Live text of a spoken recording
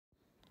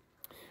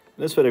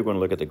In this video, we're going to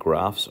look at the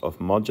graphs of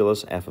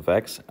modulus f of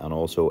x and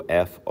also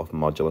f of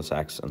modulus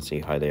x and see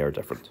how they are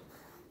different.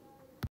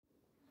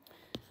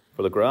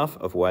 For the graph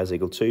of y is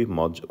equal to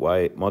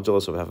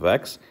modulus of f of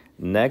x,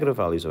 negative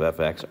values of f of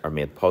x are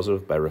made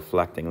positive by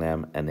reflecting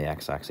them in the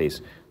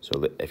x-axis. So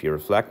that if you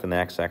reflect in the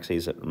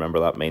x-axis, remember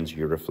that means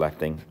you're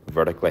reflecting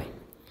vertically.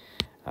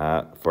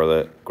 For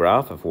the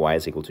graph of y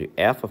is equal to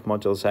f of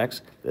modulus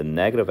x, the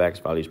negative x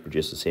values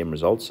produce the same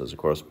results as the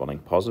corresponding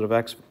positive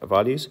x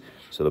values.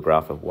 So the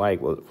graph of y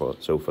for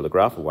the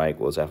graph of y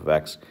equals f of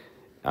x,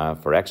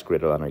 for x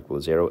greater than or equal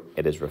to 0,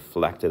 it is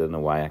reflected in the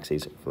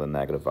y-axis for the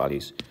negative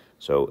values.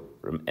 So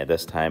at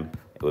this time,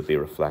 it would be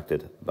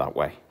reflected that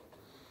way.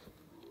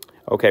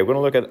 Okay, we're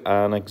going to look at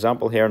an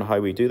example here on how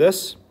we do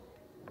this.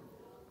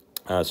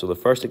 So the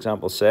first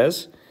example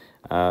says,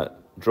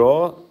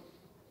 draw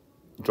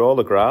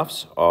the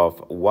graphs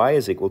of y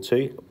is equal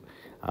to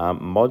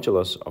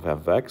modulus of f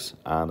of x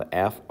and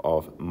f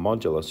of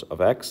modulus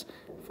of x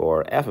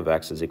for f of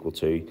x is equal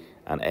to,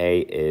 and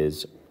a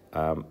is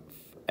f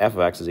of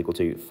x is equal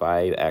to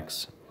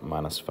 5x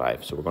minus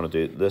 5. So we're going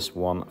to do this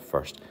one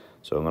first.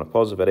 So I'm going to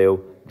pause the video,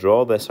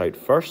 draw this out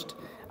first,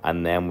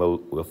 and then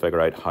we'll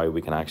figure out how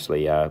we can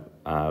actually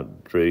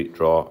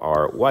draw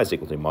our y is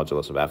equal to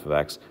modulus of f of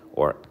x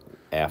or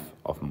f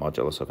of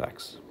modulus of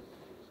x.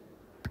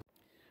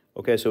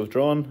 Okay, so we've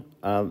drawn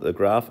the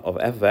graph of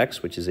f of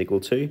x, which is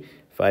equal to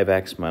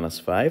 5x minus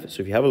 5.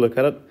 So if you have a look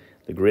at it,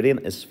 the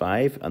gradient is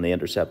 5 and the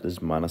intercept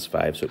is minus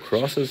 5. So it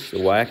crosses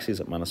the y-axis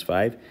at minus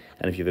 5.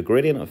 And if you have a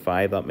gradient of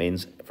 5, that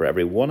means for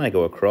every 1 I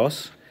go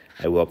across,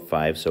 I go up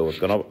 5. So I've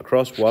gone up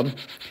across 1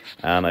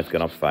 and I've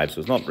gone up 5. So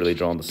it's not really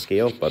drawn to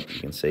scale, but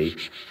you can see,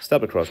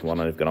 step across 1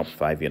 and I've gone up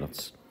 5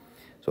 units.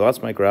 So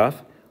that's my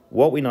graph.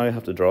 What we now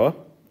have to draw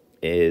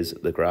is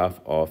the graph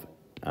of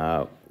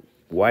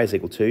y is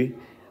equal to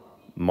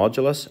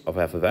modulus of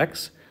f of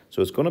x.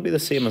 So it's going to be the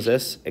same as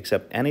this,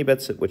 except any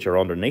bits which are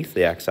underneath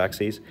the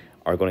x-axis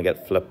are going to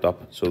get flipped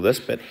up. So this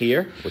bit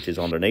here, which is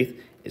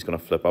underneath, is going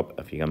to flip up.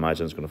 If you can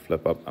imagine, it's going to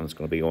flip up and it's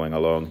going to be going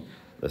along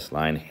this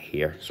line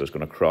here. So it's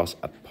going to cross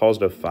at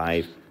positive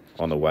 5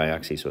 on the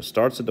y-axis. So it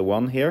starts at the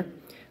 1 here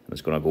and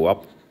it's going to go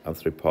up and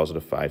through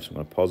positive 5. So I'm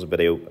going to pause the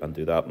video and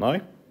do that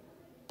now.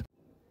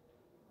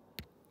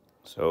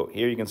 So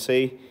here you can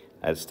see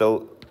it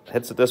still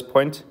hits at this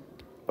point,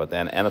 but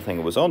then anything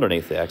that was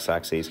underneath the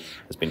x-axis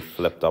has been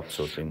flipped up,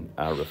 so it's been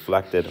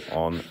reflected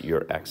on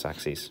your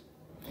x-axis.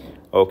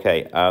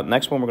 Okay,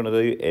 next one we're going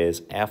to do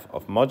is f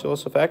of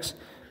modulus of x.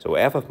 So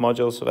f of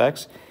modulus of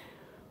x,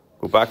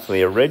 go back to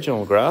the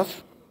original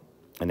graph,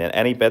 and then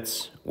any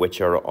bits which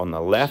are on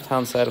the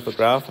left-hand side of the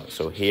graph,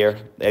 so here,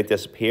 they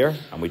disappear,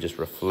 and we just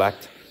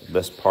reflect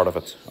this part of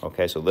it.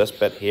 Okay, so this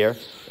bit here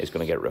is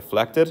going to get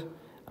reflected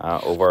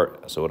over,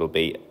 so it'll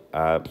be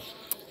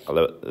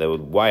the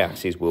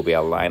y-axis will be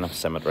a line of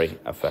symmetry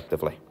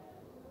effectively.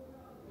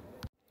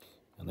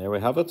 And there we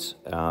have it.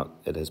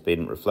 It has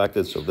been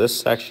reflected, so this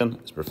section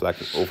is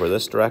reflected over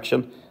this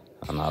direction,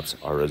 and that's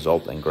our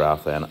resulting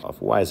graph then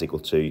of y is equal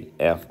to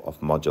f of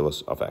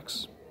modulus of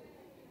x.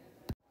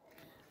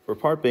 For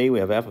part B, we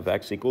have f of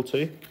x equal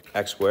to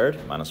x squared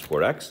minus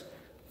 4x.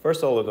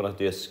 First of all, we're going to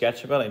do a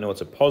sketch of it. I know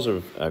it's a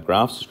positive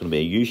graph, so it's going to be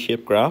a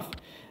U-shaped graph,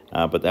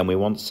 but then we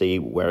want to see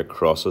where it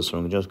crosses, so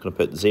I'm just going to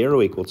put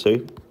 0 equal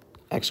to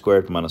x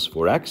squared minus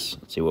 4x,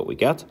 let's see what we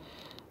get.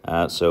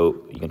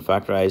 So you can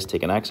factorize,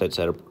 take an x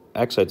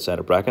outside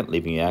a bracket,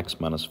 leaving you x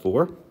minus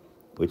 4,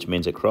 which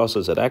means it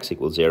crosses at x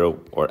equals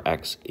 0 or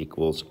x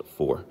equals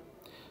 4.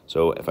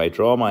 So if I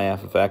draw my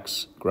f of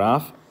x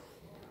graph,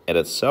 it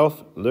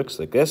itself looks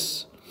like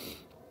this,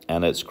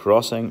 and it's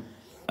crossing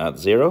at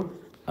 0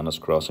 and it's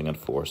crossing at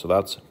 4. So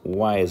that's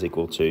y is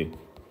equal to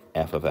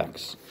f of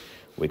x.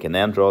 We can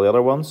then draw the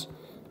other ones.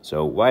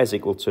 So y is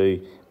equal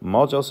to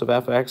modulus of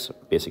f of x,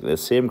 basically the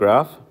same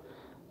graph.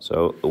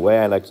 So the way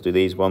I like to do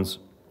these ones,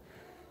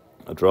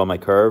 I'll draw my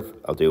curve,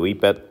 I'll do a wee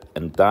bit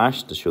in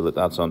dash to show that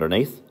that's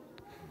underneath.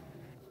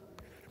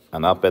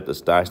 And that bit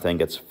that's dashed then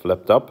gets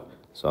flipped up.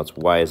 So that's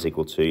y is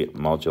equal to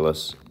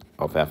modulus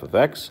of f of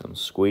x. I'm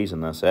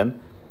squeezing this in.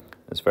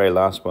 This very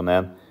last one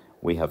then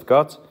we have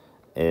got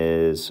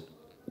is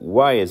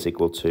y is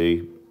equal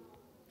to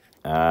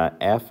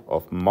f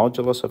of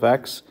modulus of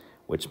x,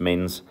 which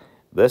means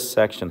this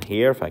section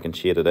here, if I can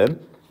shade it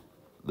in,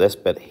 this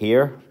bit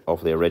here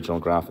of the original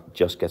graph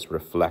just gets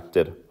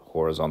reflected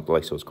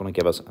horizontally. So it's going to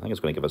give us, I think it's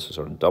going to give us a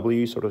sort of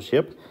W sort of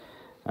shape.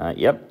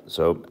 Yep,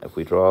 so if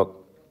we draw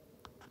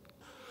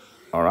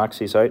our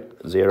axes out,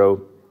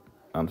 0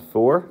 and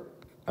 4,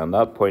 and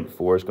that point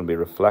 4 is going to be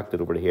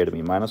reflected over here to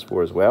be minus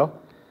 4 as well.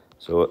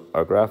 So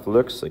our graph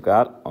looks like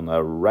that on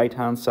the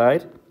right-hand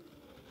side,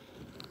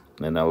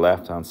 and then the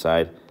left-hand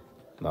side,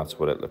 that's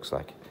what it looks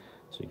like.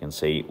 So you can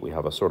see we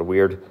have a sort of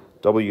weird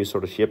W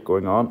sort of shape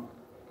going on.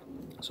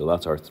 So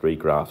that's our 3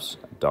 graphs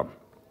done.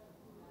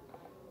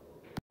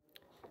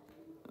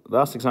 The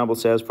last example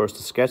says for us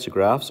to sketch the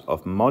graphs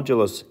of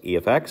modulus e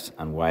of x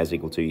and y is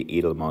equal to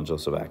e-level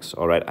modulus of x.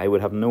 All right, I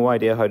would have no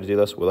idea how to do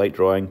this without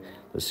drawing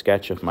the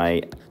sketch of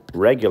my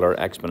regular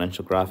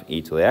exponential graph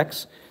e to the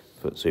x.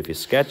 So if you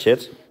sketch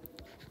it,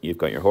 you've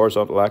got your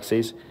horizontal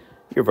axes,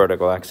 your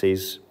vertical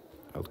axes.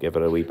 I'll give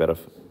it a wee bit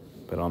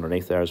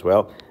underneath there as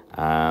well.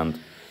 And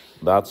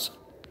that's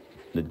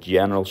the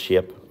general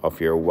shape of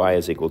your y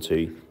is equal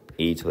to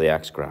e to the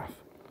x graph.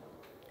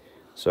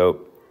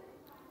 So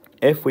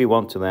if we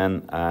want to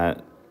then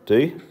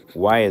do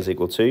y is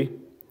equal to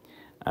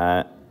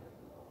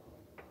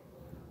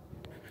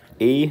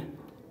e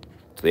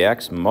to the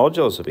x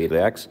modulus of e to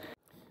the x,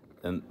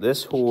 then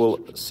this whole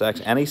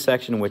section, any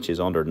section which is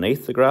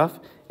underneath the graph,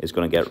 is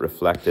going to get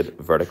reflected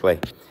vertically.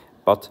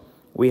 But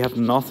we have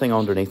nothing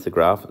underneath the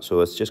graph, so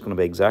it's just going to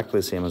be exactly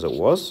the same as it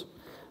was.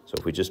 So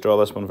if we just draw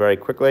this one very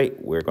quickly,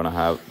 we're going to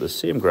have the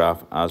same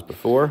graph as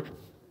before.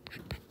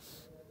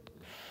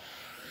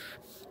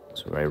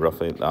 So very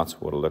roughly, that's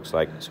what it looks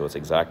like. So it's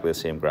exactly the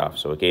same graph.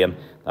 So again,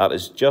 that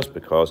is just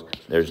because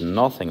there's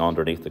nothing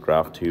underneath the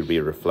graph to be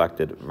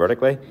reflected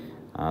vertically.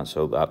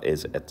 So that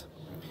is it.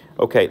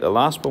 Okay, the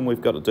last one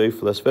we've got to do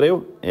for this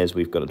video is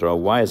we've got to draw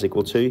y is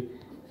equal to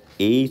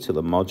e to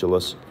the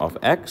modulus of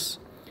x.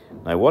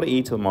 Now what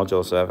e to the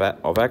modulus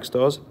of x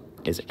does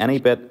is any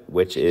bit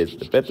which is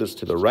the bit that's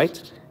to the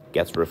right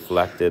gets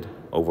reflected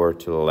over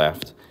to the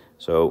left.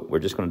 So we're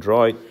just going to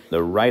draw out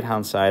the right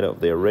hand side of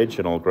the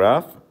original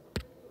graph.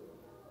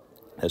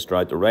 Let's draw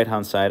out the right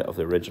hand side of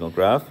the original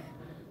graph.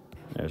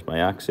 There's my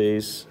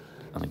axes,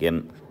 and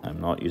again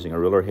I'm not using a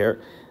ruler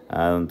here,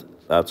 and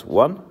that's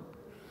 1.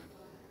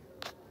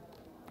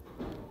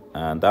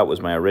 And that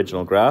was my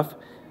original graph,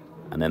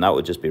 and then that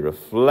would just be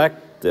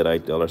reflected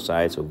out the other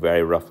side. So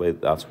very roughly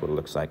that's what it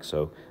looks like.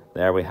 So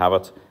there we have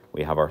it.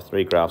 We have our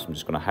 3 graphs. I'm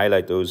just going to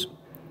highlight those,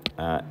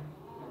 the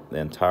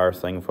entire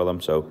thing for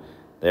them. So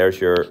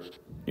there's your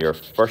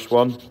first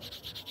one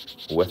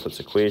with its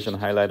equation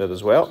highlighted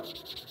as well.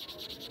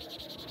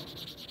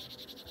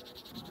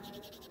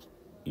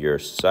 Your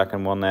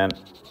second one then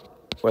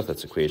with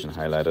its equation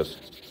highlighted.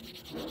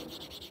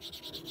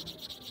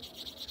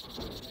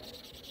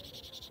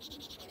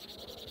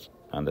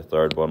 And the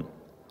third one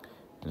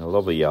in a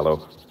lovely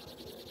yellow.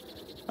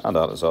 And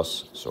that is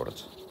us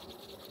sorted.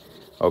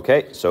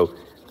 Okay, so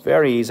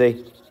very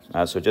easy.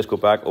 So just go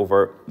back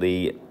over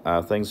the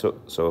thing. So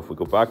if we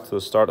go back to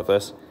the start of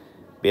this,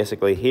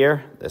 basically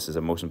here, this is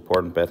the most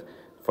important bit.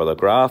 For the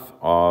graph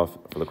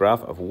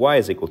of y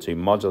is equal to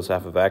modulus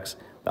f of x,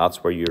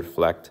 that's where you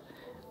reflect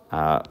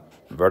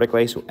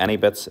vertically. So any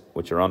bits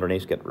which are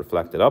underneath get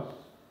reflected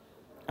up.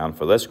 And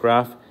for this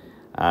graph,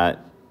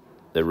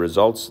 the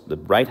results, the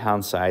right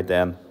hand side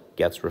then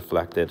gets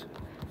reflected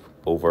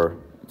over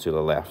to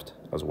the left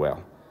as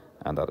well.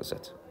 And that is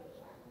it.